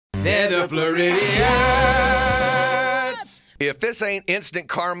They're the Floridians. If this ain't instant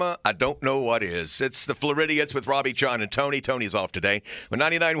karma, I don't know what is. It's the Floridians with Robbie, John, and Tony. Tony's off today with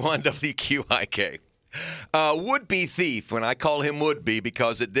 99.1 WQIK. Would-be thief, when I call him would-be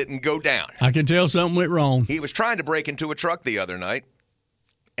because it didn't go down. I can tell something went wrong. He was trying to break into a truck the other night,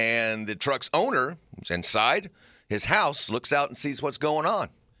 and the truck's owner was inside his house, looks out and sees what's going on.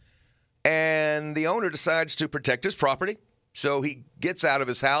 And the owner decides to protect his property, so he gets out of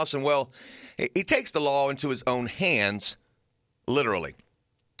his house, and, well, he takes the law into his own hands, literally.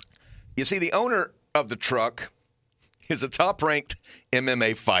 You see, the owner of the truck is a top-ranked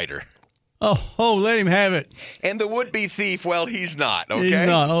MMA fighter. Oh, let him have it. And the would-be thief, well, he's not, okay? He's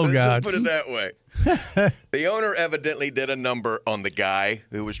not. Oh, Let's God. just put it that way. The owner evidently did a number on the guy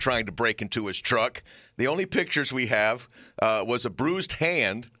who was trying to break into his truck. The only pictures we have was a bruised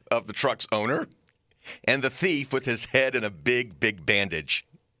hand of the truck's owner and the thief with his head in a big, big bandage.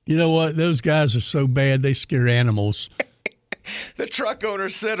 You know what? Those guys are so bad, they scare animals. The truck owner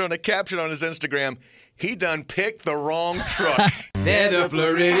said on a caption on his Instagram, he done picked the wrong truck. They're the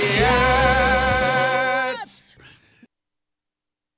Floridians.